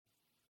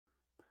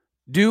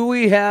Do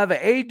we have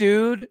a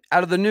dude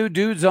out of the new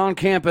dudes on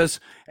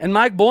campus? And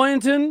Mike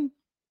Boynton?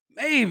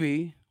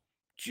 Maybe,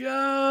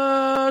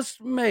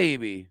 just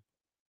maybe,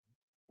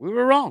 we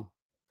were wrong.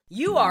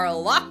 You are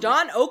Locked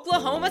On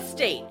Oklahoma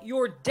State,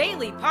 your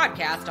daily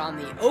podcast on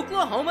the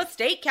Oklahoma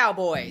State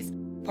Cowboys,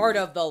 part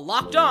of the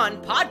Locked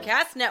On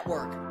Podcast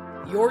Network.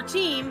 Your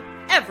team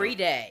every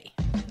day.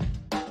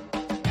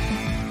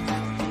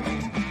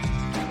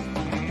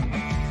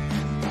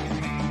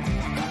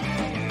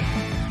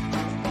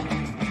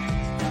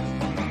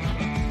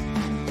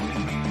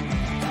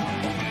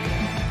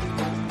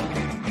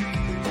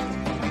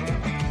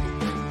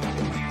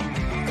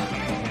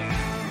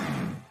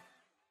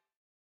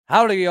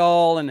 Howdy,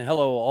 y'all, and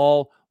hello,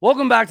 all.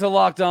 Welcome back to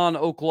Locked On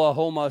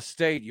Oklahoma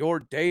State,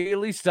 your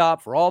daily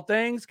stop for all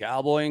things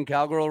cowboy and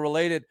cowgirl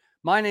related.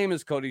 My name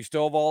is Cody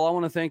Stovall. I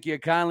want to thank you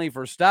kindly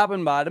for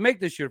stopping by to make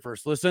this your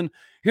first listen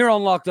here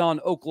on Locked On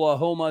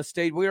Oklahoma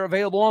State. We are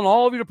available on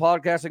all of your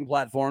podcasting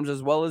platforms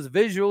as well as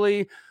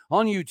visually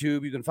on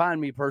YouTube. You can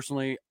find me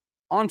personally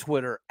on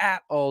Twitter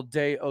at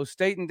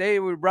AllDayOState. And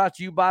today we're brought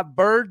to you by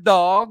Bird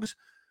Dogs,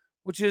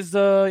 which is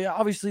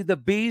obviously the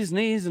bee's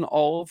knees in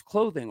all of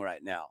clothing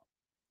right now.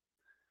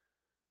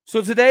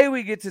 So today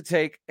we get to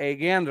take a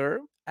gander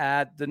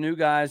at the new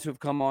guys who've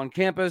come on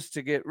campus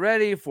to get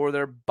ready for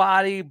their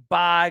body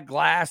by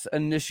Glass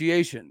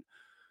initiation.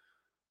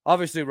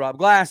 Obviously, Rob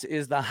Glass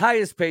is the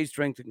highest paid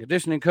strength and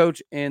conditioning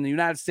coach in the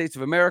United States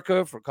of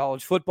America for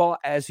college football,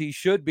 as he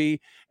should be.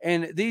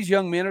 And these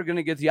young men are going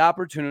to get the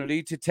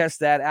opportunity to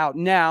test that out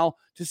now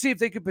to see if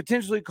they could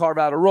potentially carve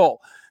out a role.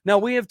 Now,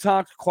 we have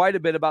talked quite a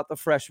bit about the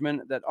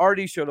freshmen that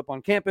already showed up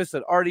on campus,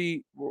 that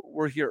already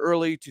were here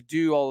early to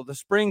do all of the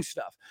spring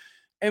stuff.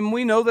 And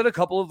we know that a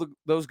couple of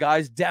those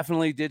guys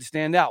definitely did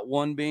stand out.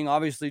 One being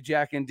obviously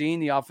Jack and Dean,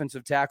 the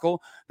offensive tackle,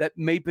 that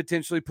may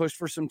potentially push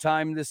for some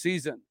time this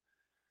season.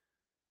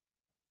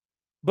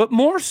 But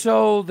more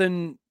so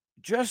than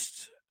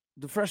just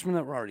the freshmen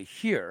that were already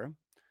here,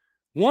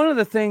 one of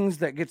the things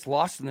that gets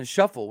lost in the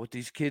shuffle with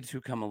these kids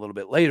who come a little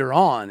bit later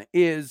on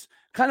is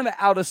kind of an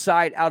out of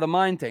sight, out of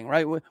mind thing,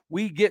 right?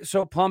 We get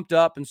so pumped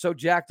up and so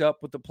jacked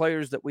up with the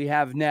players that we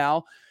have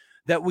now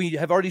that we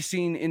have already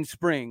seen in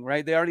spring,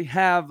 right? They already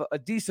have a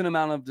decent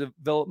amount of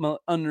development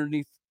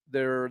underneath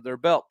their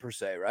belt, per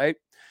se, right?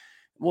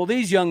 Well,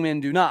 these young men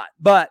do not.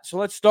 But so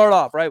let's start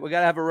off, right? We got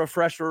to have a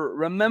refresher.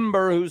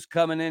 Remember who's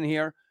coming in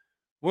here.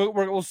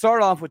 We'll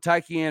start off with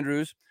Tyke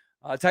Andrews.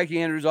 Tyke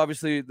Andrews,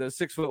 obviously the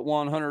 6'1",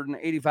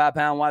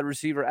 185-pound wide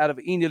receiver out of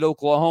Enid,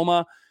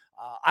 Oklahoma.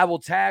 I will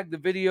tag the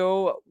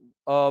video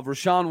of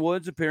Rashawn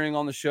Woods appearing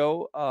on the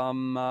show.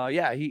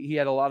 He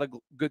had a lot of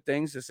good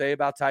things to say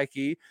about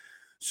Tyke.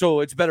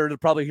 So it's better to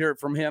probably hear it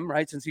from him,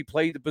 right? Since he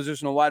played the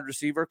position of wide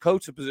receiver,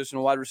 coached the position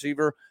of wide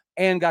receiver,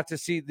 and got to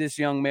see this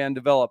young man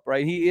develop,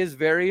 right? He is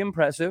very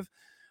impressive.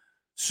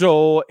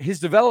 So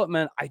his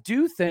development, I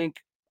do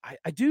think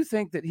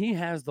that he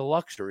has the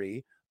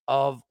luxury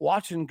of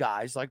watching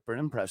guys like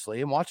Brennan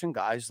Presley and watching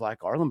guys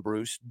like Arlen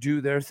Bruce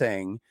do their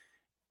thing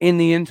in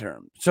the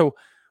interim. So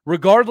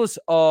regardless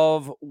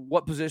of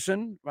what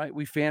position, right,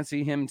 we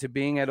fancy him to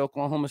being at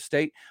Oklahoma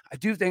State, I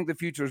do think the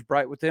future is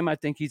bright with him. I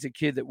think he's a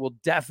kid that will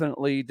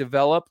definitely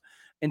develop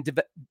and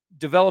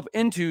develop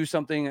into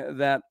something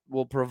that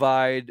will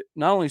provide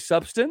not only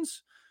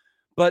substance,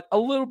 but a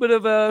little bit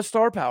of a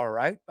star power,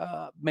 right?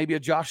 Maybe a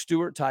Josh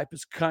Stewart type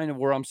is kind of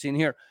where I'm seeing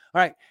here.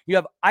 All right, you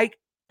have Ike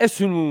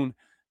Esunun,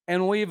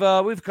 and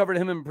we've covered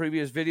him in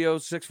previous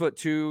videos.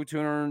 6'2",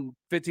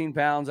 215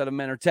 pounds out of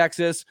Menor,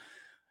 Texas.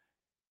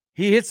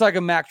 He hits like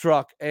a Mack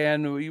truck,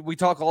 and we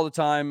talk all the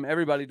time,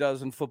 everybody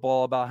does in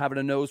football, about having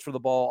a nose for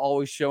the ball,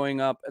 always showing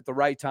up at the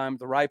right time,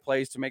 the right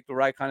place to make the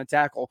right kind of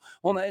tackle.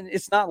 Well,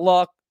 it's not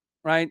luck,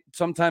 right?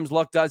 Sometimes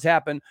luck does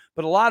happen,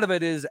 but a lot of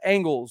it is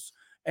angles.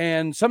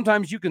 And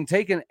sometimes you can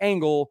take an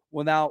angle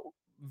without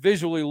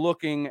visually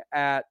looking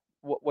at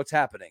what's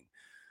happening.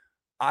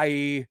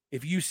 I.e.,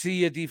 if you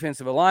see a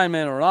defensive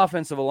alignment or an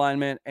offensive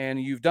alignment and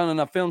you've done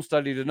enough film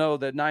study to know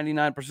that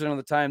 99% of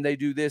the time they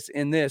do this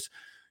in this,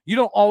 you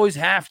don't always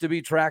have to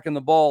be tracking the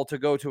ball to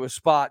go to a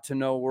spot to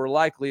know where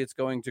likely it's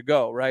going to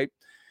go, right?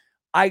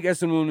 I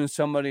guess Moon is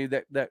somebody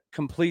that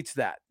completes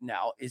that.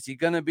 Now, is he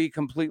going to be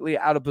completely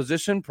out of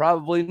position?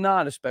 Probably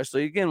not,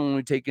 especially, again, when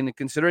we take into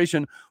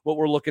consideration what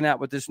we're looking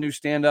at with this new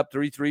stand-up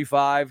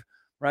 3-3-5,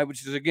 right,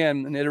 which is,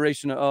 again, an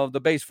iteration of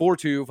the base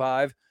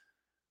 4-2-5.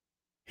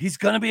 He's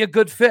going to be a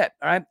good fit,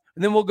 all right?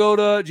 And then we'll go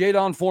to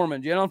Jadon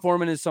Foreman. Jadon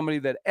Foreman is somebody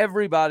that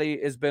everybody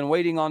has been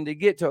waiting on to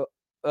get to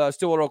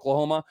Stillwater,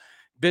 Oklahoma.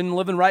 Been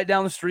living right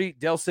down the street,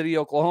 Del City,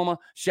 Oklahoma.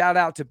 Shout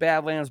out to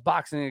Badlands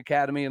Boxing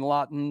Academy in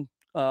Lawton.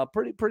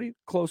 Pretty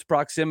close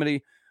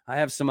proximity. I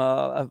have some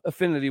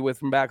affinity with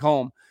from back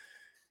home.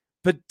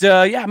 But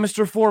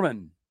Mr.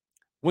 Foreman,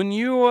 when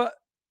you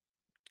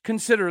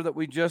consider that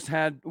we just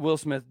had Will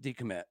Smith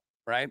decommit,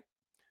 right?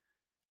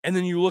 And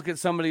then you look at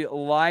somebody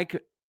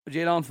like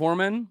Jadon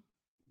Foreman,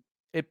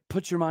 it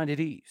puts your mind at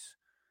ease.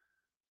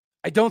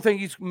 I don't think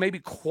he's maybe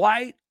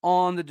quite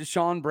on the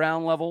Deshaun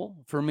Brown level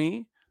for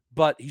me,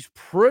 but he's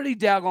pretty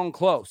daggone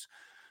close.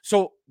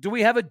 So do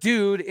we have a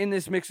dude in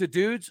this mix of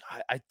dudes?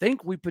 I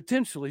think we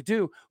potentially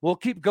do. We'll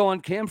keep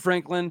going. Cam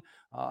Franklin,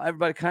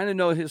 everybody kind of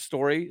know his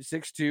story.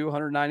 6'2",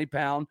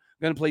 190-pound,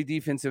 going to play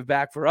defensive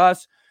back for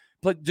us.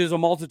 But there's a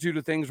multitude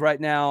of things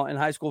right now in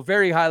high school.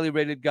 Very highly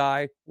rated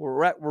guy.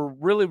 We're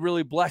really,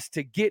 really blessed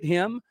to get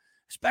him,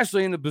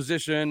 especially in the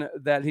position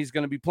that he's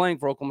going to be playing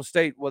for Oklahoma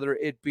State, whether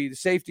it be the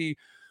safety.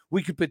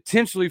 We could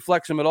potentially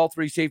flex him at all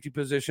three safety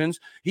positions.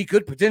 He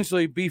could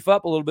potentially beef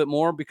up a little bit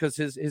more because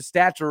his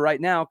stature right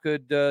now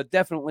could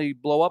definitely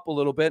blow up a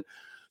little bit.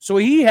 So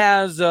he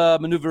has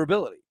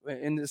maneuverability,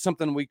 and it's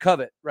something we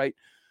covet, right?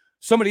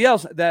 Somebody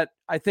else that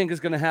I think is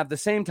going to have the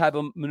same type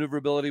of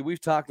maneuverability.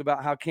 We've talked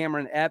about how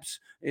Cameron Epps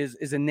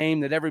is a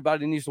name that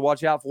everybody needs to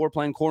watch out for,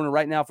 playing corner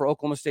right now for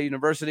Oklahoma State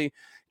University.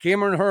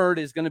 Cameron Hurd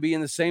is going to be in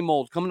the same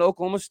mold, coming to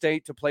Oklahoma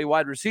State to play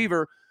wide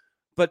receiver.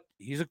 But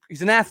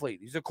he's an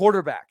athlete. He's a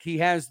quarterback. He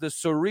has the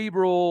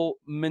cerebral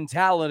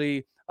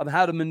mentality of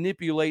how to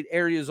manipulate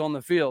areas on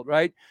the field,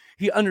 right?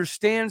 He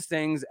understands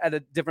things at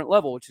a different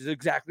level, which is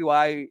exactly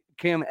why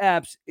Cam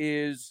Epps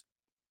is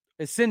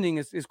ascending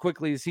as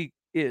quickly as he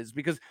is,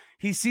 because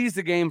he sees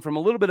the game from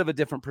a little bit of a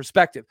different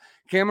perspective.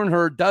 Cameron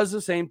Hurd does the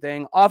same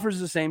thing, offers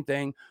the same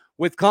thing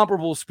with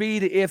comparable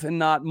speed, if and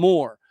not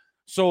more.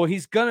 So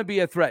he's going to be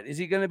a threat. Is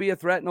he going to be a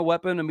threat and a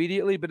weapon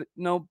immediately? But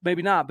no,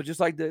 maybe not. But just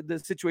like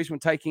the situation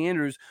with Tyke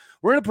Andrews,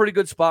 we're in a pretty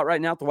good spot right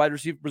now at the wide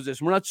receiver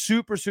position. We're not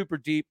super, super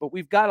deep, but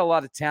we've got a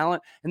lot of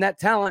talent. And that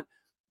talent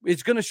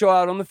is going to show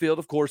out on the field,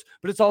 of course,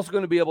 but it's also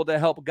going to be able to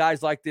help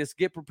guys like this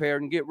get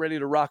prepared and get ready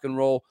to rock and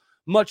roll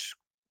much,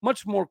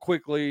 much more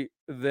quickly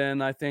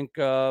than I think,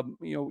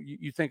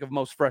 you think of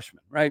most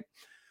freshmen, right?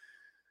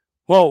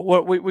 Well,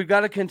 we've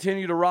got to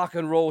continue to rock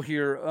and roll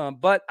here,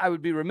 but I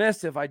would be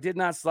remiss if I did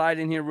not slide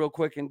in here real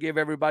quick and give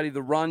everybody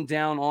the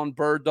rundown on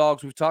Bird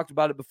Dogs. We've talked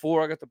about it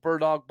before. I got the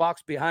Bird Dog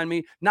box behind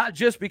me, not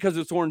just because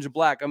it's orange and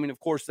black. I mean, of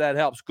course, that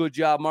helps. Good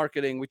job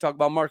marketing. We talked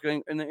about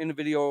marketing in the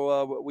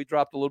video we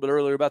dropped a little bit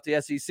earlier about the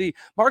SEC.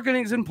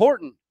 Marketing is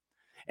important.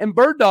 And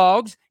Bird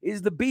Dogs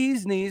is the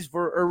bee's knees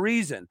for a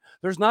reason.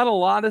 There's not a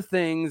lot of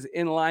things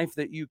in life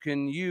that you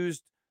can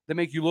use that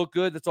make you look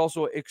good that's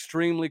also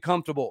extremely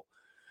comfortable.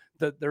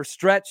 Their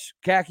stretch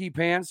khaki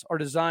pants are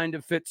designed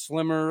to fit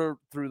slimmer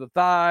through the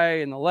thigh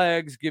and the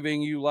legs,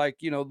 giving you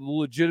the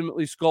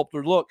legitimately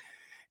sculpted look.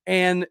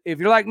 And if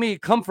you're like me,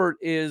 comfort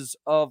is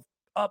of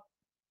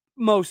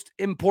utmost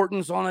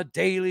importance on a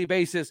daily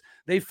basis.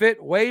 They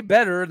fit way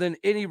better than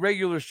any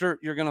regular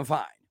shirt you're going to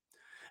find.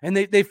 And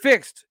they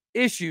fixed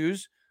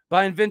issues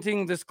by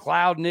inventing this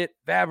cloud knit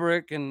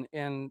fabric and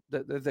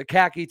the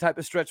khaki type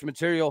of stretch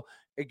material.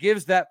 It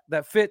gives that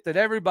fit that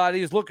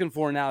everybody is looking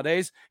for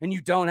nowadays, and you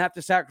don't have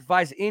to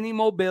sacrifice any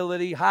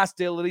mobility,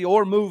 hostility,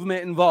 or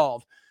movement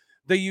involved.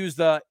 They use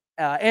the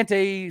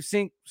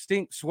anti-stink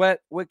sweat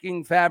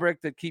wicking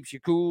fabric that keeps you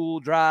cool,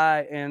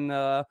 dry,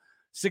 and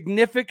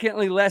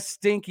significantly less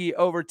stinky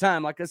over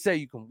time. Like I say,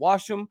 you can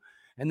wash them,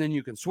 and then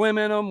you can swim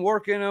in them,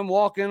 work in them,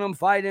 walk in them,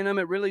 fight in them.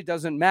 It really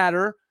doesn't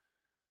matter.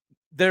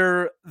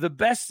 They're the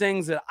best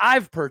things that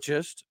I've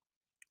purchased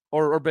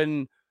or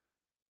been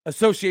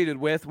associated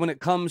with when it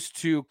comes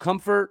to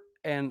comfort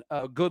and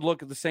a good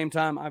look at the same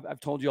time.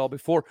 I've told you all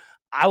before,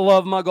 I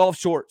love my golf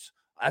shorts.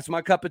 That's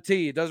my cup of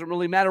tea. It doesn't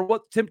really matter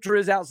what the temperature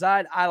is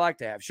outside. I like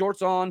to have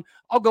shorts on.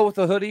 I'll go with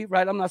a hoodie,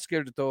 right? I'm not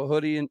scared to throw a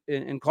hoodie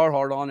and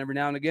Carhartt on every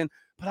now and again,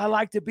 but I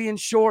like to be in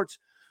shorts.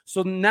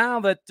 So now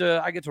that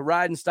I get to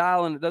ride in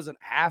style and it doesn't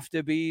have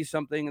to be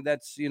something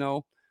that's,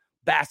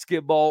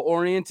 basketball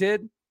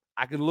oriented,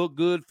 I can look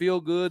good, feel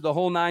good, the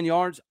whole 9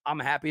 yards. I'm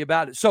happy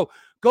about it. So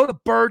go to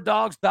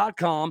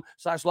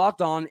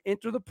birddogs.com/lockedon,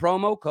 enter the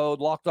promo code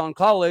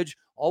LockedOnCollege,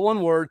 all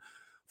one word,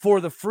 for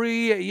the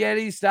free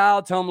Yeti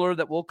style tumbler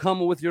that will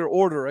come with your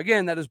order.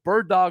 Again, that is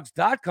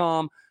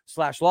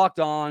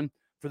birddogs.com/lockedon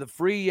for the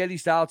free Yeti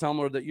style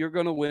tumbler that you're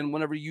going to win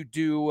whenever you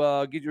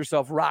do get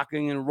yourself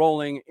rocking and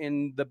rolling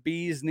in the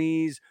bee's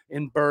knees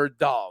in Bird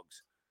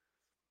Dogs.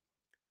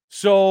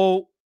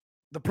 So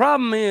the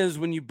problem is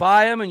when you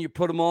buy them and you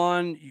put them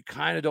on, you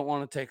kind of don't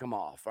want to take them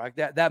off, right?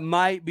 That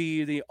might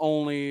be the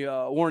only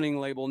warning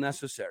label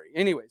necessary.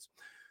 Anyways,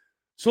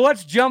 so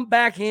let's jump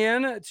back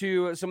in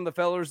to some of the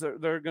fellas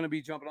that are going to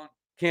be jumping on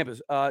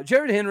campus.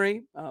 Jared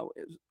Henry,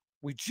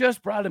 we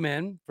just brought him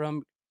in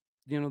from,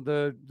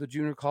 the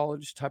junior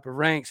college type of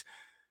ranks.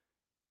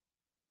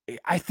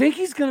 I think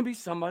he's going to be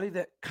somebody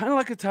that kind of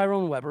like a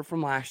Tyrone Weber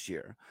from last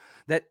year,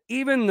 that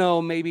even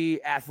though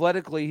maybe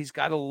athletically he's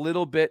got a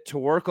little bit to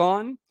work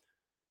on,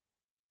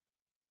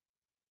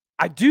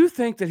 I do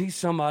think that he's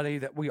somebody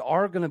that we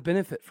are going to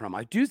benefit from.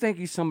 I do think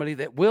he's somebody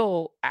that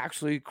will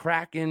actually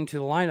crack into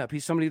the lineup.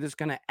 He's somebody that's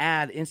going to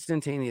add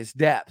instantaneous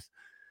depth.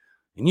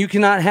 And you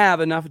cannot have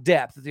enough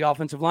depth at the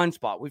offensive line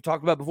spot. We've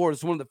talked about before.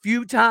 It's one of the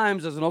few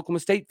times as an Oklahoma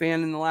State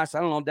fan in the last,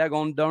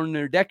 daggone darn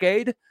near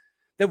decade,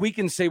 that we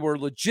can say we're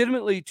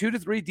legitimately 2 to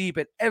 3 deep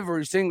at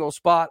every single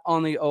spot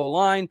on the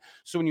O-line.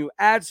 So when you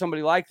add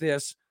somebody like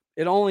this,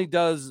 it only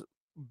does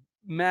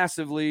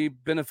massively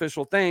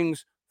beneficial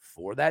things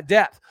for that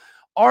depth.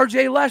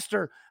 RJ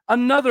Lester,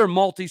 Another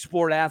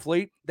multi-sport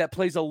athlete that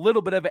plays a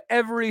little bit of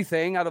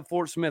everything out of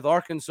Fort Smith,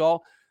 Arkansas.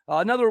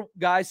 Another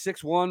guy,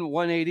 6'1",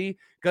 180,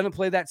 going to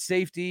play that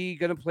safety,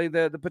 going to play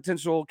the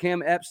potential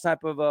Cam Epps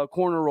type of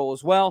corner role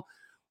as well.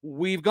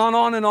 We've gone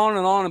on and on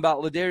and on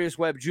about Ladarius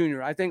Webb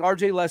Jr. I think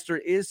R.J. Lester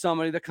is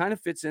somebody that kind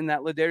of fits in that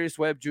Ladarius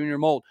Webb Jr.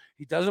 mold.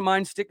 He doesn't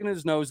mind sticking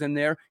his nose in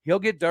there. He'll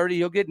get dirty.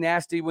 He'll get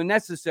nasty when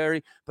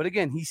necessary. But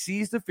again, he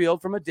sees the field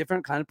from a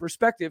different kind of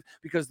perspective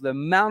because the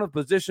amount of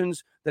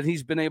positions that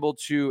he's been able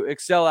to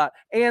excel at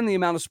and the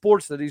amount of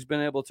sports that he's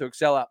been able to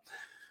excel at.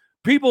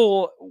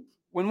 People,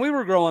 when we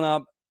were growing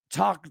up,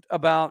 talked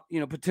about,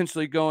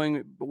 potentially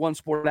going one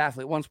sport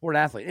athlete.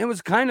 It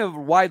was kind of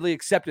widely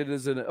accepted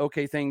as an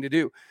okay thing to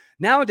do.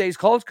 Nowadays,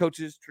 college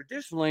coaches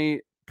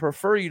traditionally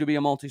prefer you to be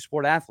a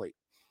multi-sport athlete,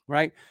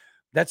 right?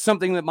 That's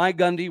something that Mike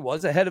Gundy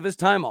was ahead of his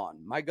time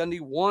on. Mike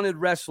Gundy wanted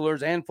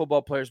wrestlers and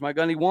football players. Mike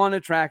Gundy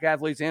wanted track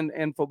athletes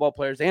and football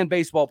players and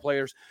baseball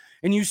players.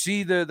 And you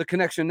see the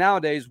connection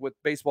nowadays with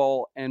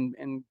baseball and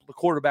the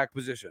quarterback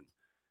position.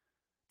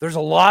 There's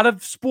a lot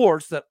of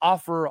sports that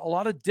offer a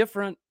lot of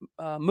different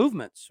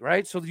movements,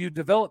 right? So you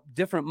develop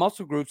different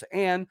muscle groups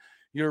and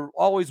you're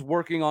always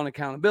working on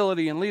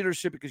accountability and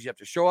leadership because you have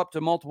to show up to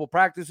multiple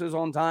practices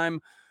on time.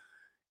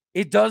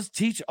 It does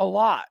teach a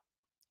lot,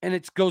 and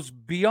it goes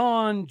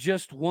beyond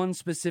just one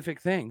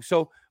specific thing.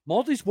 So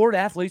multi-sport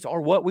athletes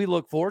are what we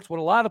look for. It's what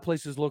a lot of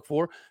places look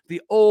for.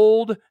 The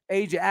old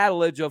age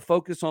adage of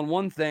focus on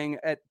one thing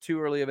at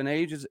too early of an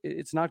age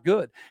it's not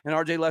good. And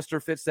RJ Lester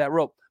fits that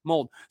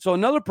mold. So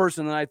another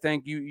person that I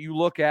think you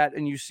look at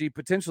and you see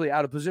potentially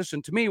out of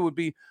position to me would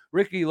be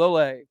Ricky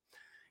Lole.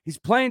 He's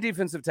playing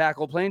defensive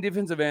tackle, playing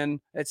defensive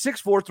end at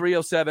 6'4",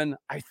 307.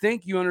 I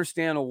think you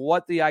understand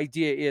what the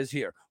idea is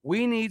here.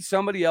 We need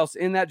somebody else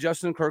in that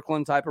Justin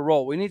Kirkland type of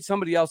role. We need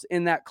somebody else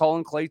in that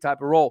Colin Clay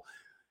type of role.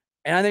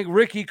 And I think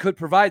Ricky could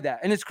provide that.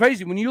 And it's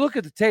crazy. When you look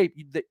at the tape,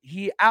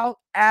 he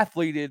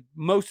out-athleted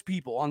most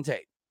people on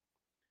tape.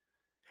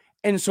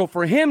 And so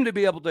for him to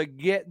be able to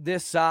get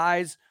this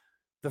size,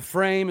 the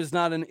frame is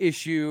not an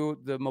issue.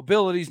 The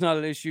mobility is not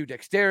an issue.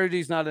 Dexterity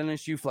is not an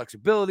issue.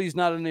 Flexibility is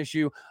not an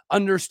issue.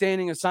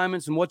 Understanding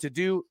assignments and what to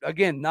do,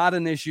 again, not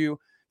an issue.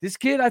 This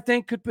kid, I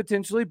think, could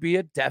potentially be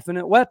a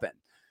definite weapon.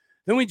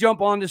 Then we jump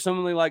on to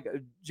somebody like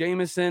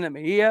Jamison at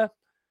Mejia.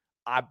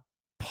 I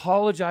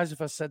apologize if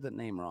I said that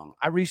name wrong.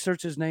 I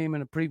researched his name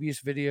in a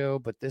previous video,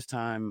 but this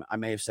time I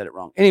may have said it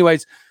wrong.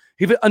 Anyways,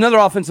 another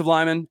offensive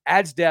lineman,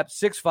 adds depth,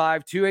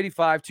 6'5",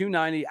 285,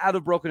 290, out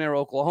of Broken Arrow,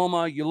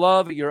 Oklahoma. You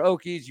love your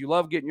Okies. You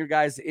love getting your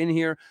guys in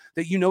here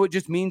that it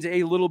just means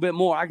a little bit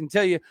more. I can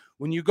tell you,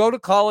 when you go to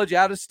college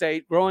out of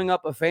state, growing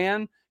up a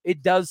fan,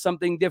 it does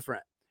something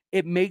different.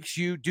 It makes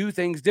you do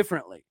things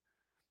differently,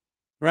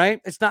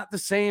 right? It's not the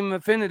same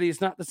affinity.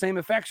 It's not the same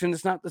affection.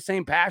 It's not the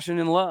same passion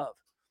and love.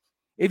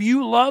 If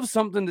you love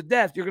something to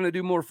death, you're going to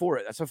do more for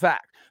it. That's a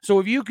fact. So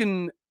if you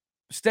can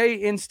stay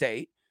in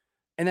state,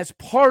 and that's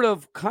part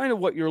of kind of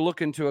what you're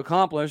looking to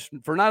accomplish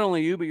for not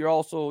only you, but you're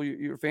also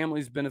your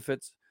family's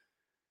benefits.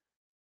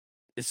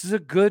 This is a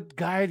good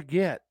guy to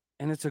get,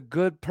 and it's a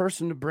good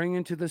person to bring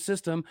into the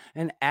system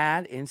and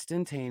add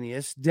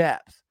instantaneous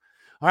depth.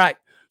 All right,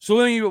 so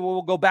then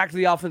we'll go back to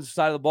the offensive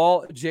side of the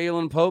ball.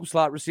 Jalen Pope,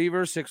 slot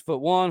receiver, 6'1",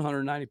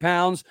 190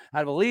 pounds,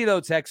 out of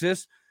Aledo,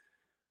 Texas.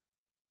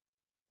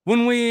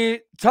 When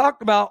we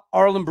talk about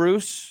Arlen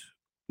Bruce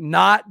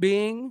not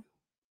being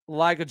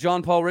like a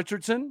John Paul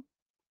Richardson,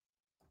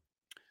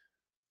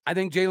 I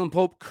think Jalen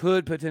Pope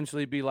could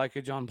potentially be like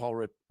a John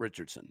Paul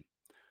Richardson.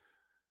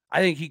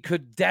 I think he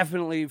could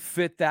definitely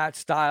fit that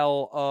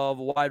style of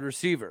wide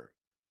receiver,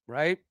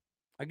 right?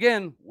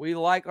 Again, we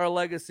like our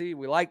legacy.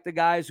 We like the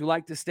guys who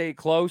like to stay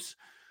close.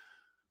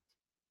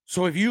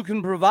 So if you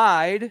can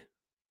provide,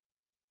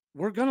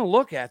 we're going to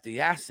look at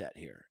the asset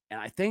here. And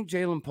I think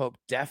Jalen Pope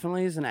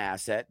definitely is an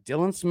asset.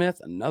 Dylan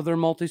Smith, another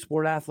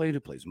multi-sport athlete who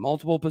plays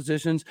multiple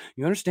positions.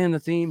 You understand the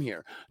theme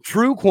here.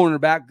 True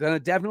cornerback, going to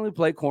definitely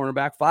play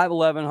cornerback,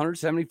 5'11",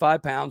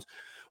 175 pounds.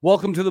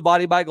 Welcome to the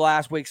Body by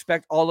Glass. We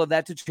expect all of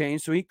that to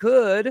change. So he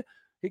could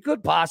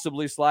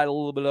possibly slide a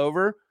little bit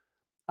over,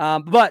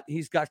 but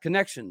he's got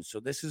connections. So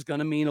this is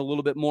going to mean a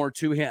little bit more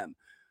to him.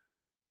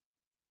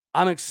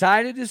 I'm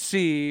excited to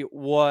see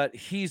what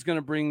he's going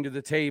to bring to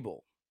the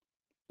table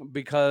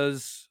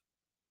because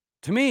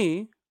to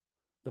me,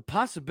 the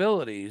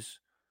possibilities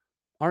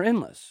are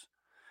endless.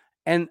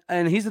 And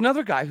he's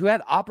another guy who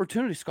had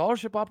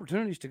scholarship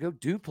opportunities to go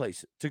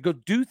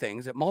do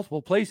things at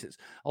multiple places.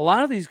 A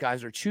lot of these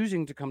guys are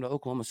choosing to come to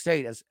Oklahoma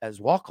State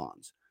as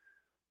walk-ons.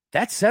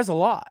 That says a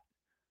lot,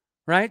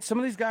 right? Some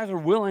of these guys are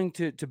willing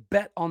to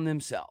bet on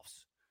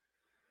themselves.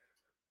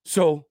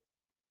 So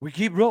we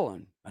keep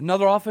rolling.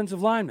 Another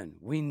offensive lineman.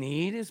 We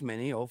need as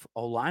many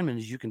O-linemen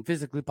as you can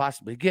physically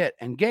possibly get.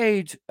 And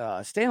Gage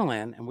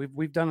Stanland, and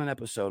we've done an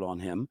episode on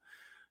him,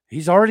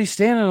 he's already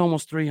standing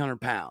almost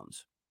 300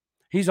 pounds.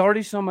 He's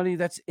already somebody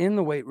that's in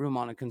the weight room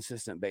on a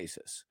consistent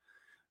basis.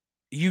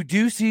 You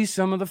do see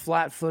some of the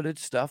flat-footed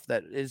stuff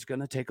that is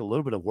going to take a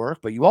little bit of work,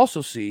 but you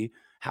also see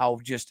how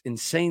just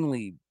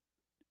insanely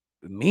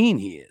mean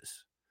he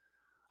is.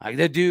 Like,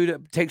 that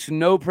dude takes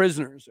no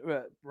prisoners.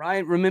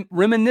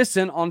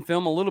 Reminiscent on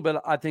film a little bit,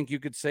 I think you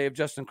could say, of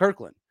Justin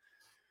Kirkland.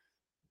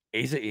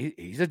 He's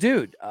a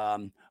dude.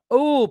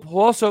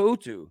 Puoso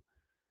Utu.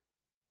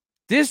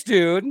 This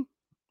dude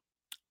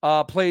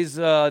plays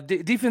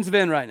defensive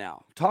end right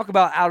now. Talk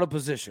about out of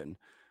position.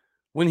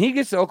 When he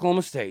gets to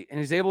Oklahoma State and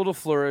he's able to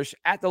flourish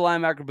at the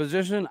linebacker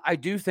position, I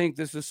do think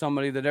this is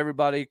somebody that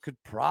everybody could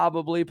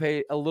probably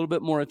pay a little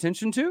bit more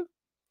attention to.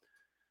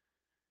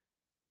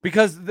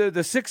 Because the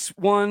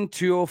 6'1",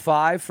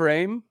 205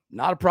 frame,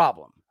 not a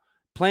problem.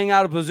 Playing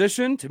out of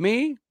position, to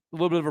me, a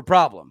little bit of a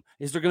problem.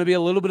 Is there going to be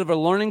a little bit of a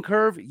learning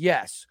curve?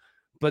 Yes.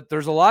 But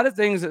there's a lot of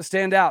things that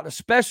stand out,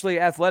 especially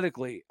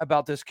athletically,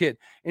 about this kid.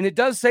 And it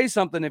does say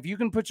something. If you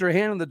can put your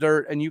hand in the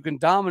dirt and you can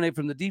dominate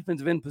from the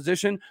defensive end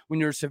position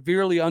when you're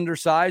severely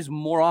undersized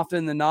more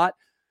often than not,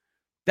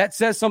 that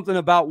says something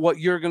about what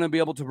you're going to be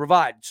able to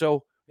provide.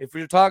 So if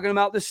you're talking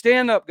about the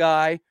stand-up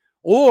guy,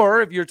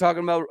 or if you're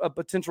talking about a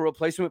potential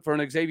replacement for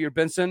an Xavier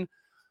Benson,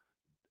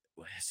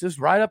 this is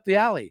right up the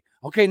alley.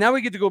 Okay, now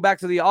we get to go back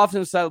to the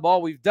offensive side of the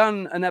ball. We've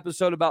done an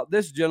episode about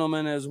this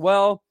gentleman as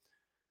well.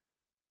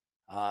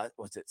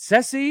 What's it?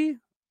 Sessi?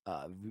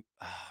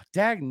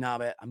 Dag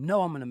nabbit. I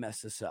know I'm going to mess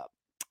this up.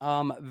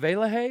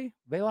 Velahay?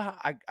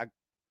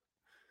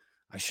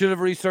 I should have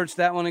researched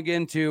that one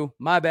again too.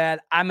 My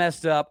bad. I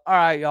messed up. All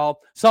right, y'all.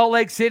 Salt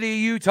Lake City,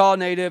 Utah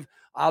native.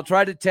 I'll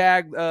try to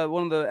tag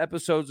one of the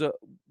episodes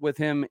with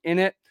him in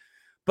it.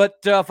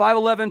 But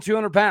 5'11",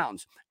 200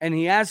 pounds. And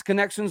he has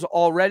connections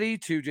already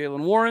to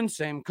Jaylen Warren,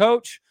 same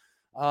coach.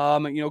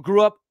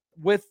 Grew up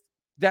with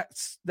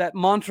that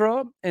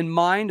mantra in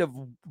mind of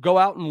go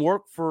out and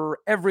work for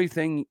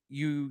everything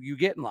you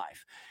get in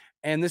life.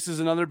 And this is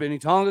another Benny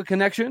Tonga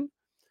connection.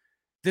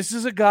 This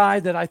is a guy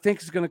that I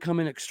think is going to come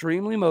in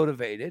extremely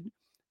motivated,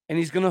 and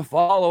he's going to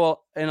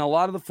follow in a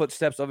lot of the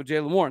footsteps of a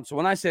Jaylen Warren. So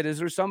when I said, is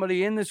there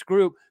somebody in this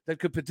group that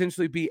could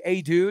potentially be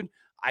a dude?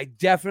 I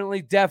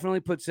definitely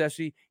put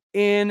Sessi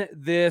in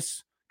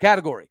this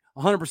category,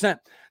 100%.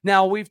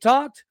 Now, we've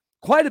talked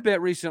quite a bit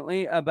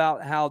recently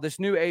about how this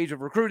new age of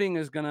recruiting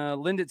is going to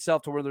lend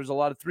itself to where there's a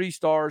lot of 3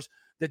 stars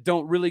that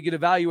don't really get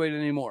evaluated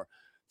anymore.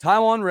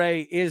 Taiwan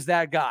Ray is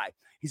that guy.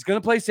 He's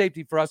going to play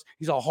safety for us.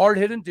 He's a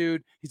hard-hitting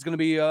dude. He's going to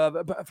be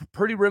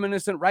pretty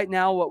reminiscent right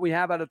now what we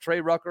have out of Trey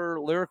Rucker,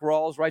 Lyric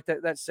Rawls, right?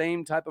 That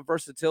same type of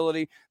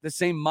versatility, the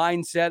same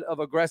mindset of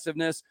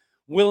aggressiveness,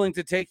 willing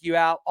to take you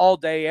out all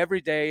day,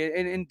 every day,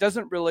 and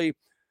doesn't really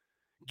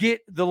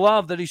get the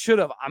love that he should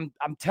have.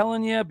 I'm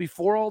telling you,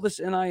 before all this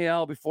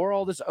NIL, before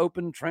all this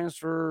open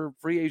transfer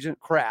free agent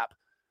crap,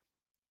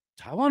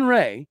 Taiwan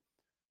Ray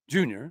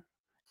Jr.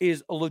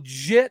 is a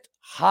legit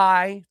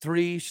high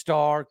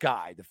 3-star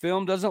guy. The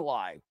film doesn't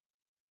lie.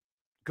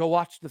 Go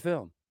watch the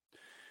film.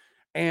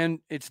 And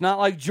it's not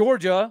like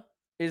Georgia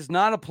is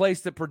not a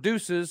place that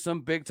produces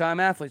some big-time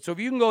athletes. So if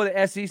you can go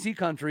to SEC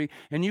country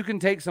and you can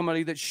take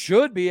somebody that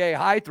should be a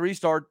high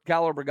 3-star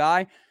caliber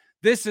guy,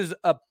 this is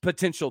a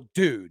potential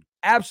dude.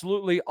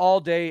 Absolutely all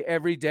day,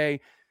 every day.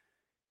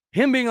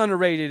 Him being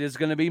underrated is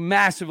going to be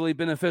massively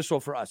beneficial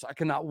for us. I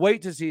cannot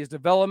wait to see his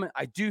development.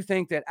 I do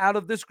think that out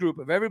of this group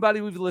of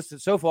everybody we've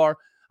listed so far,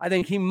 I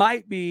think he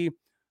might be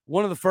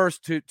one of the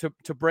first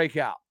to break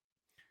out.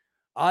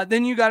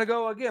 Then you got to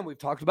go again. We've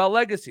talked about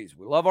legacies.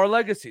 We love our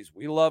legacies.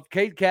 We love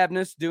Cade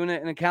Cabness doing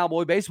it in a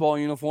Cowboy baseball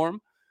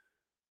uniform.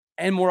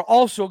 And we're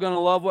also going to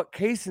love what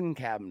Kason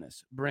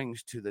Cabness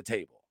brings to the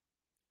table.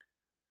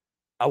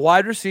 A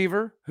wide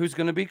receiver who's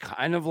going to be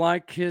kind of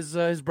like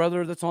his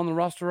brother that's on the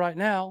roster right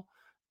now,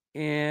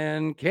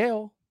 and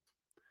Kale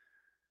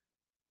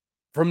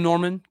from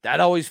Norman. That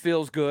always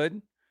feels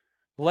good.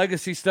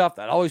 Legacy stuff,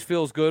 that always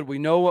feels good. We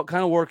know what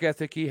kind of work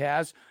ethic he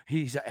has.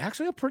 He's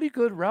actually a pretty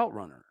good route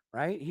runner,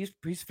 right?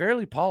 He's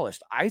fairly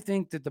polished. I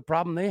think that the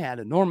problem they had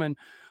at Norman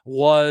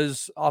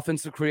was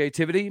offensive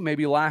creativity,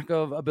 maybe lack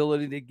of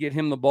ability to get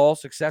him the ball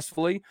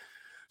successfully.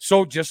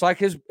 So just like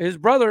his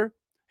brother,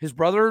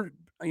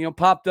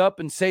 popped up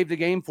and saved a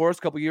game for us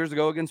a couple years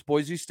ago against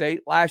Boise State.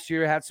 Last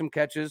year had some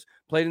catches,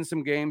 played in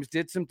some games,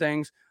 did some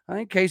things. I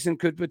think Kason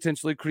could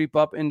potentially creep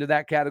up into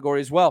that category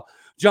as well.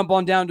 Jump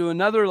on down to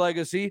another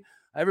legacy.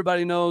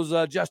 Everybody knows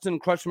Justin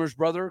Crutchmer's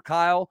brother,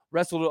 Kyle,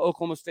 wrestled at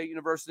Oklahoma State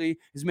University,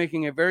 is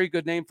making a very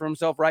good name for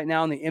himself right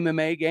now in the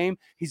MMA game.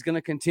 He's going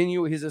to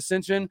continue his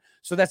ascension.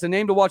 So that's a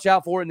name to watch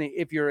out for. And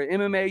if you're an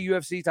MMA,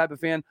 UFC type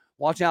of fan,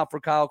 watch out for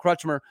Kyle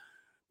Crutchmer.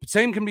 But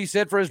same can be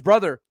said for his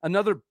brother,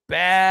 another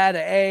bad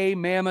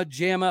mamma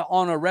jamma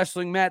on a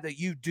wrestling mat that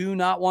you do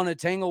not want to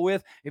tangle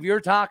with. If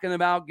you're talking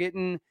about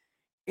getting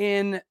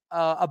in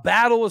a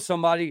battle with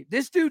somebody,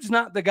 this dude's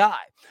not the guy.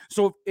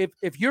 So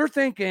if you're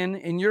thinking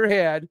in your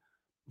head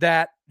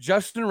that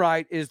Justin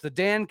Wright is the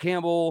Dan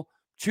Campbell,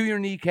 chew your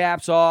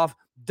kneecaps off,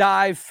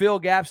 dive, fill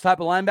gaps type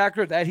of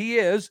linebacker, that he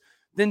is,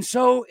 then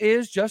so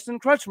is Justin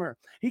Crutchmer.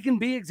 He can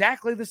be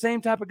exactly the same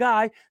type of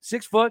guy,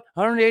 6 foot,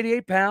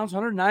 188 pounds,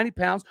 190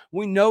 pounds.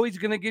 We know he's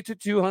going to get to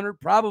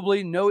 200,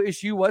 probably no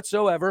issue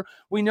whatsoever.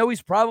 We know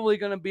he's probably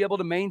going to be able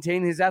to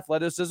maintain his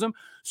athleticism.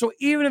 So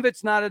even if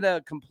it's not in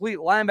a complete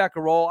linebacker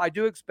role, I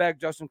do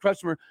expect Justin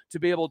Crutchmer to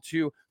be able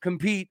to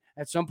compete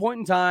at some point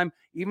in time,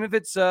 even if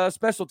it's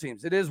special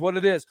teams. It is what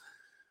it is.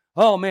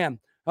 Oh, man.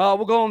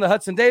 We'll go on to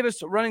Hudson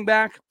Davis, running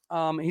back.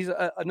 He's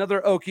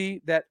another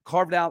Okie that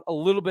carved out a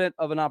little bit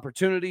of an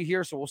opportunity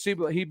here, so we'll see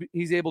what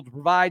he's able to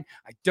provide.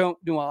 I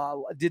didn't do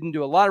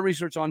a lot of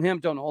research on him,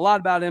 don't know a lot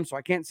about him, so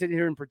I can't sit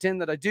here and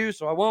pretend that I do,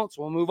 so I won't.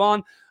 So we'll move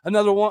on.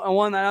 Another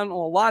one that I don't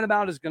know a lot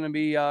about is going to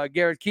be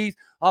Garrett Keith,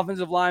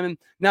 offensive lineman.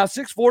 Now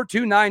 6'4",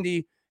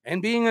 290,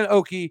 and being an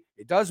Okie,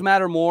 it does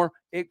matter more.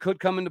 It could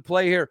come into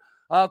play here.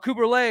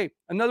 Cooper Lay,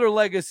 another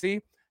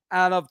legacy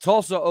out of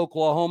Tulsa,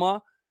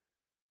 Oklahoma.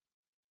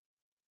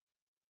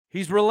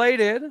 He's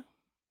related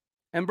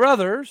and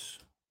brothers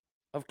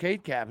of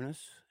Cade Cabiness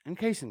and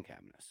Kaysen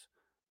Cabiness.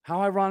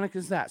 How ironic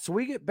is that? So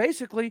we get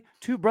basically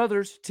two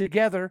brothers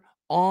together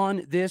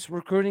on this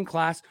recruiting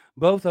class,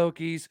 both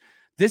Okies.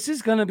 This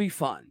is going to be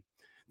fun.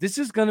 This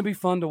is going to be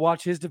fun to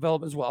watch his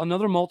development as well.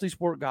 Another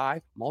multi-sport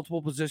guy,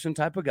 multiple position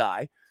type of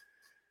guy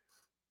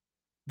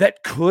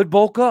that could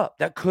bulk up,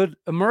 that could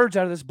emerge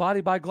out of this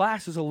body by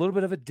glass as a little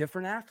bit of a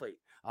different athlete.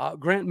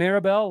 Grant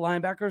Maribel,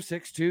 linebacker,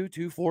 6'2",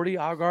 240,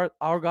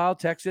 Argyle,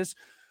 Texas.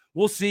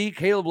 We'll see.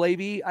 Caleb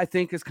Levy, I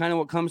think, is kind of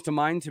what comes to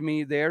mind to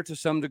me there to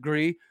some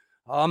degree.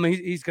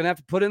 He's going to have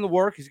to put in the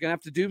work. He's going to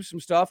have to do some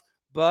stuff,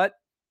 but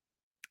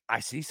I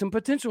see some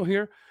potential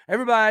here.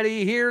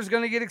 Everybody here is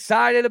going to get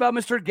excited about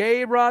Mr.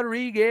 Gabe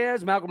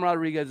Rodriguez, Malcolm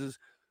Rodriguez's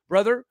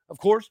brother. Of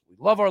course, we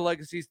love our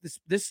legacies.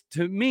 This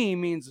to me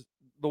means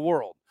the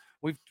world.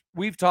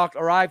 I've talked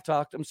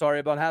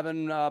about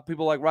having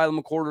people like Riley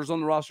McCorders on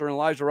the roster and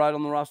Elijah Wright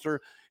on the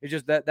roster. It's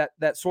just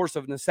that source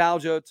of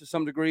nostalgia to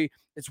some degree.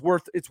 It's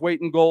worth its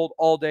weight in gold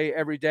all day,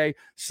 every day.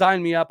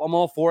 Sign me up. I'm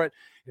all for it.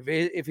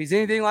 If he's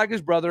anything like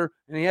his brother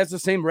and he has the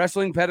same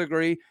wrestling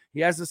pedigree, he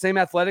has the same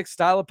athletic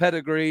style of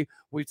pedigree.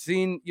 We've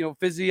seen,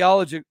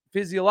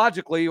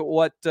 physiologically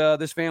what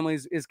this family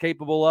is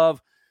capable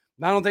of.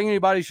 I don't think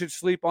anybody should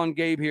sleep on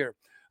Gabe here.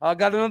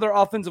 Got another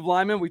offensive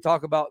lineman. We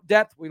talk about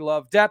depth. We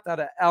love depth out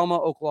of Alma,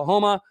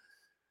 Oklahoma.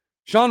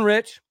 Sean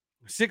Rich,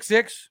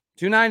 6'6",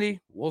 290.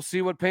 We'll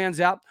see what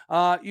pans out.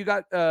 You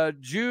got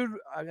Jude,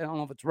 I don't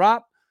know if it's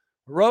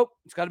Rope.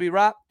 It's got to be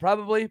Rop,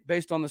 probably,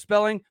 based on the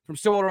spelling, from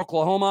Stillwater,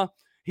 Oklahoma.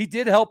 He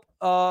did help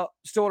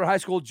Stillwater High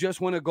School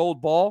just win a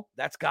gold ball.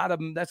 That's got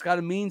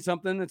to mean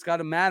something. It's got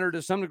to matter to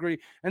some degree.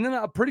 And then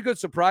a pretty good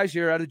surprise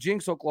here out of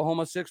Jinx,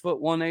 Oklahoma, 6 foot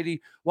 180,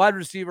 wide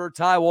receiver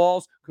Ty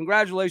Walls.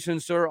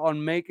 Congratulations, sir,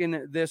 on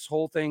making this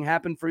whole thing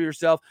happen for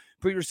yourself.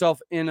 Put yourself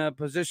in a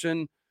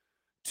position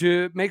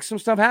to make some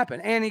stuff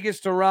happen. And he gets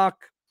to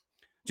rock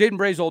Jaden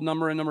Bray's old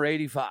number and number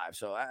 85.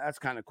 So that's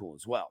kind of cool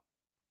as well.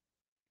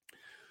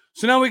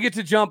 So now we get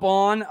to jump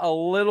on a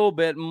little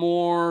bit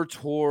more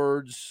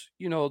towards,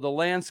 the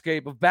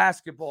landscape of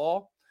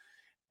basketball.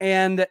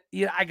 And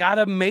I got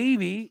to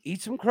maybe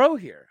eat some crow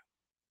here.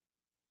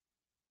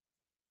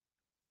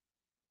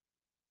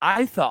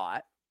 I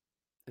thought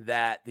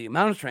that the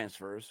amount of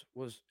transfers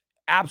was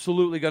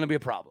absolutely going to be a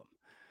problem.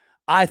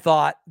 I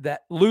thought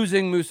that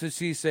losing Musa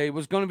Cisse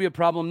was going to be a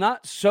problem,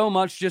 not so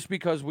much just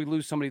because we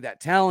lose somebody that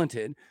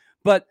talented,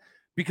 but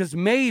because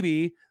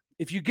maybe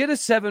if you get a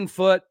 7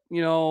 foot,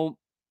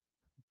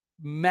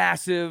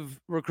 massive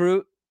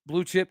recruit,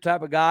 blue chip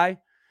type of guy,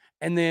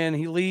 and then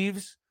he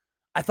leaves,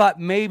 I thought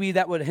maybe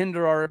that would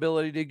hinder our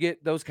ability to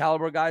get those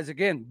caliber guys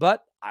again.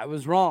 But I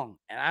was wrong,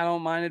 and I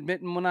don't mind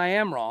admitting when I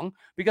am wrong,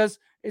 because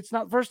it's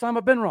not the first time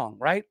I've been wrong,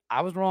 right?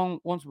 I was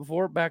wrong once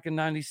before back in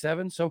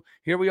 97, so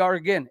here we are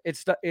again.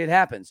 It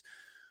happens.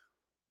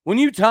 When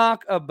you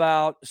talk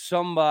about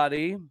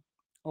somebody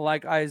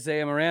like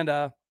Isaiah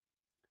Miranda,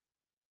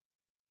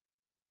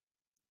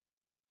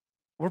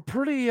 we're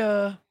pretty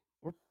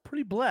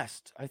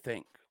blessed, I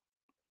think,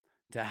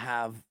 to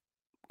have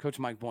Coach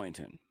Mike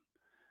Boynton.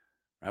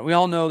 Right? We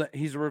all know that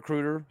he's a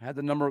recruiter, had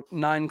the number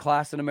 9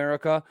 class in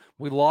America.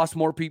 We lost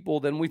more people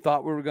than we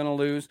thought we were going to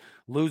lose.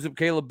 Losing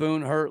Caleb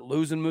Boone hurt,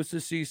 losing Musa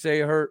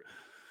Cisse hurt,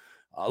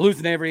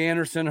 losing Avery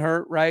Anderson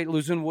hurt, right?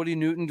 Losing Woody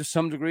Newton to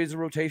some degree as a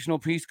rotational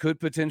piece could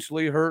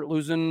potentially hurt.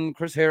 Losing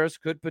Chris Harris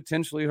could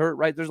potentially hurt,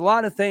 right? There's a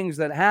lot of things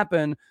that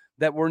happen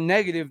that were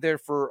negative there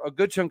for a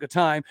good chunk of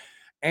time.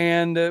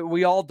 And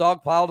we all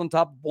dogpiled on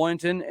top of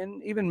Boynton,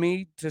 and even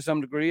me to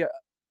some degree,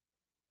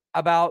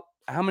 about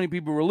how many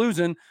people we're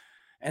losing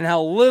and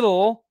how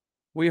little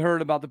we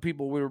heard about the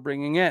people we were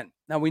bringing in.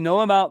 Now, we know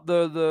about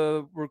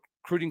the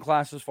recruiting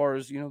class as far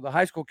as, the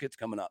high school kids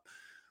coming up.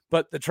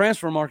 But the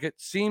transfer market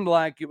seemed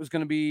like it was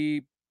going to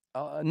be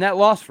a net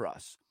loss for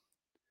us.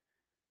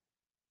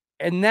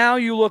 And now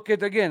you look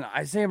at, again,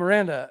 Isaiah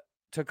Miranda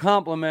to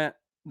complement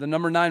the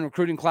number 9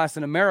 recruiting class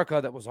in America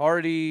that was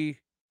already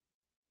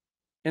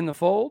in the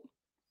fold.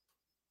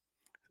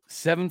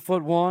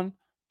 7'1",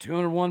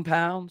 201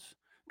 pounds,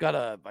 got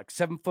a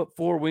 7'4"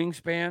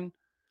 wingspan.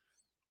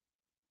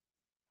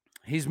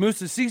 He's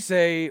Musa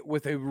Cisse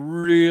with a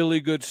really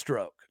good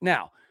stroke.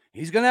 Now,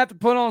 he's going to have to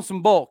put on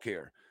some bulk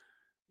here.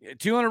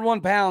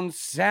 201 pounds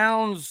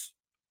sounds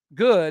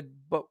good,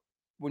 but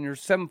when you're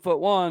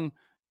 7'1",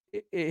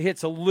 it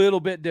hits a little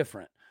bit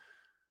different.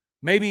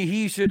 Maybe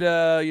he should,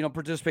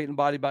 participate in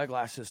body by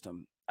glass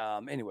system.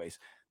 Anyways,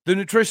 the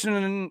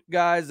nutrition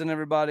guys and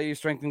everybody,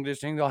 strength and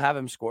conditioning, they'll have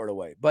him squared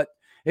away. But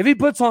if he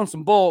puts on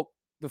some bulk,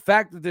 the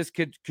fact that this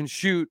kid can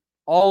shoot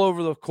all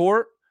over the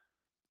court,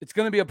 it's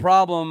going to be a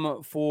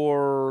problem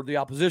for the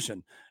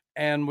opposition.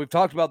 And we've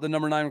talked about the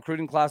number 9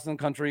 recruiting class in the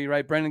country,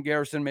 right? Brandon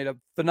Garrison made a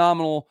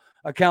phenomenal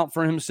account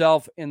for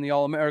himself in the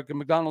All-American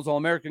McDonald's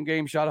All-American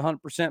game, shot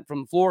 100%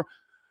 from the floor.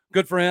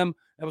 Good for him.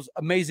 It was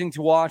amazing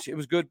to watch. It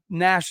was good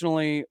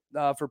nationally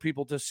for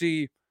people to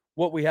see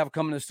what we have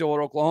coming to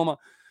Stillwater, Oklahoma.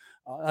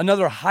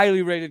 Another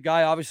highly rated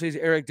guy, obviously, is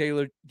Eric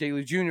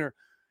Daly Jr.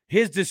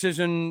 His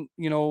decision,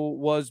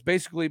 was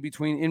basically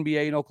between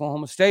NBA and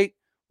Oklahoma State.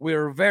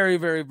 We're very,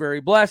 very,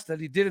 very blessed that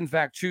he did, in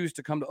fact, choose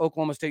to come to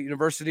Oklahoma State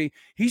University.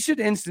 He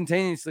should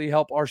instantaneously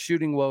help our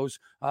shooting woes,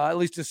 at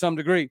least to some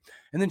degree.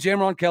 And then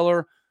Jamron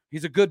Keller,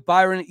 he's a good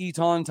Byron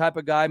Eaton type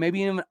of guy, maybe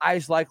even an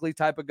Ice Likely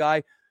type of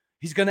guy.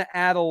 He's going to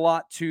add a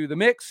lot to the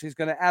mix. He's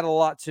going to add a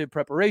lot to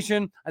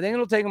preparation. I think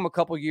it'll take him a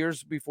couple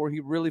years before he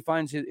really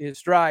finds his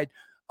stride,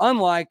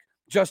 unlike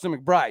Justin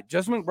McBride.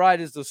 Justin McBride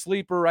is the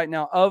sleeper right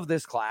now of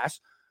this class.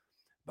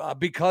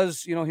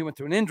 Because, he went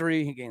through an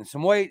injury, he gained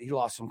some weight, he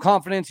lost some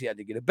confidence, he had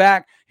to get it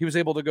back. He was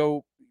able to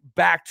go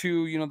back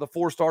to, the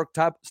 4-star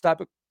type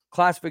of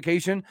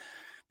classification.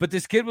 But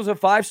this kid was a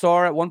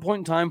 5-star at one point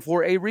in time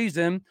for a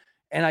reason.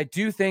 And I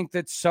do think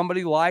that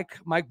somebody like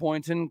Mike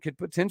Boynton could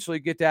potentially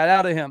get that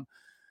out of him.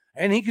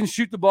 And he can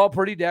shoot the ball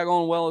pretty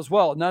daggone well as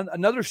well.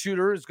 Another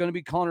shooter is going to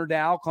be Connor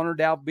Dow. Connor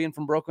Dow being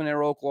from Broken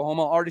Arrow,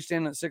 Oklahoma, already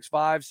standing at 6'5",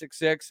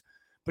 6'6",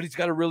 but he's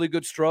got a really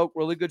good stroke,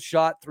 really good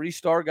shot,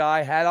 3-star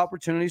guy, had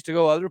opportunities to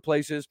go other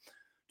places,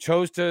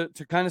 chose to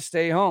kind of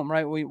stay home,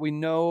 right? We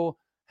know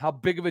how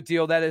big of a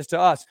deal that is to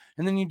us.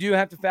 And then you do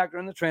have to factor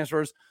in the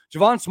transfers.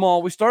 Javon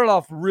Small, we started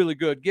off really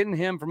good. Getting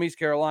him from East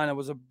Carolina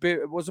was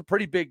a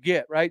pretty big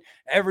get, right?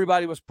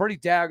 Everybody was pretty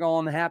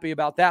daggone happy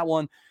about that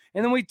one.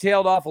 And then we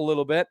tailed off a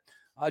little bit.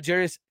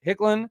 Jarius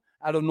Hicklin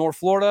out of North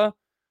Florida,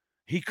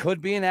 he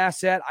could be an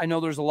asset. I know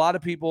there's a lot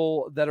of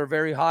people that are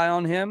very high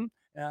on him.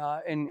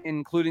 And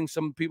including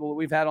some people that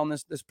we've had on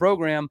this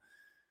program.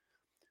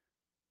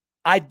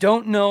 I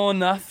don't know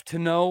enough to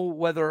know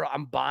whether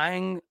I'm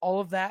buying all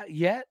of that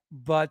yet,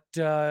 but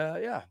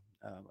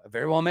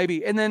very well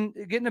maybe. And then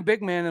getting a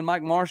big man and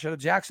Mike Marsh out of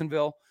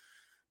Jacksonville.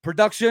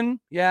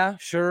 Production, yeah,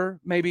 sure,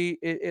 maybe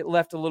it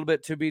left a little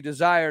bit to be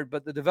desired,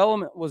 but the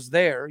development was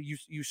there.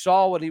 You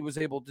saw what he was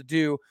able to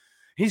do.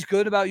 He's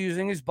good about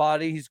using his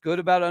body. He's good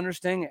about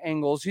understanding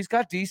angles. He's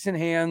got decent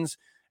hands.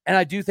 And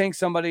I do think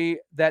somebody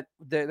that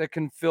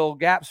can fill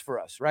gaps for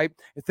us, right?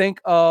 Think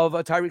of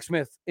a Tyreek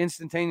Smith,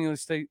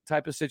 instantaneous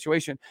type of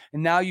situation.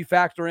 And now you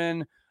factor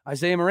in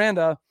Isaiah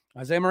Miranda.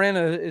 Isaiah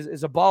Miranda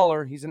is a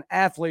baller. He's an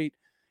athlete.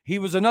 He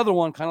was another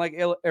one, kind of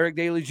like Eric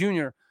Daly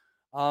Jr.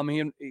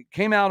 He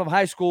came out of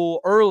high school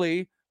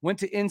early, went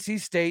to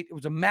NC State. It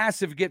was a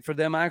massive get for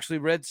them. I actually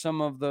read some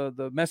of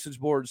the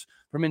message boards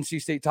from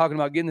NC State talking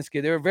about getting this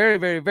kid. They were very,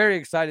 very, very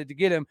excited to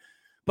get him.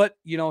 But,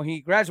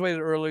 he graduated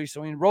early,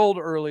 so he enrolled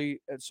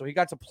early. So he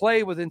got to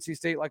play with NC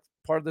State like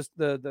part of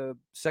the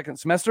second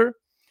semester.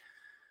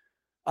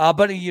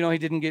 But, he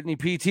didn't get any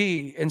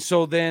PT. And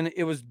so then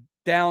it was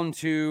down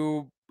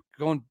to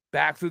going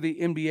back through the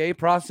NBA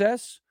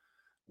process,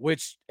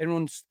 which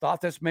everyone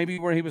thought that's maybe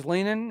where he was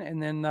leaning.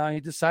 And then he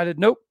decided,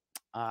 nope,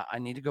 I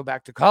need to go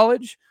back to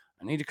college.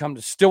 I need to come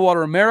to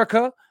Stillwater,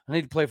 America. I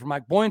need to play for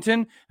Mike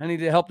Boynton. I need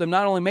to help them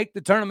not only make the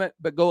tournament,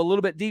 but go a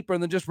little bit deeper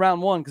than just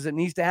round one because it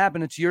needs to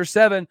happen. It's year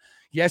 7.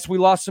 Yes, we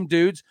lost some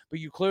dudes, but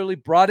you clearly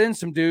brought in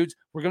some dudes.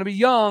 We're going to be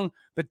young,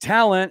 but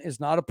talent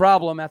is not a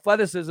problem.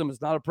 Athleticism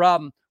is not a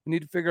problem. We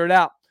need to figure it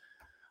out.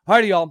 All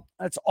righty, y'all.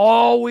 That's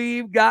all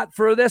we've got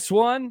for this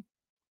one.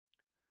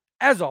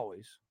 As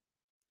always,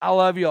 I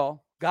love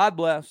y'all. God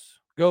bless.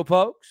 Go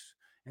Pokes.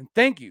 And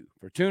thank you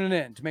for tuning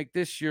in to make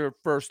this your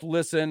first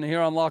listen here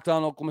on Locked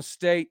On Oklahoma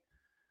State.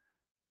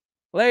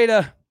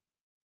 Later.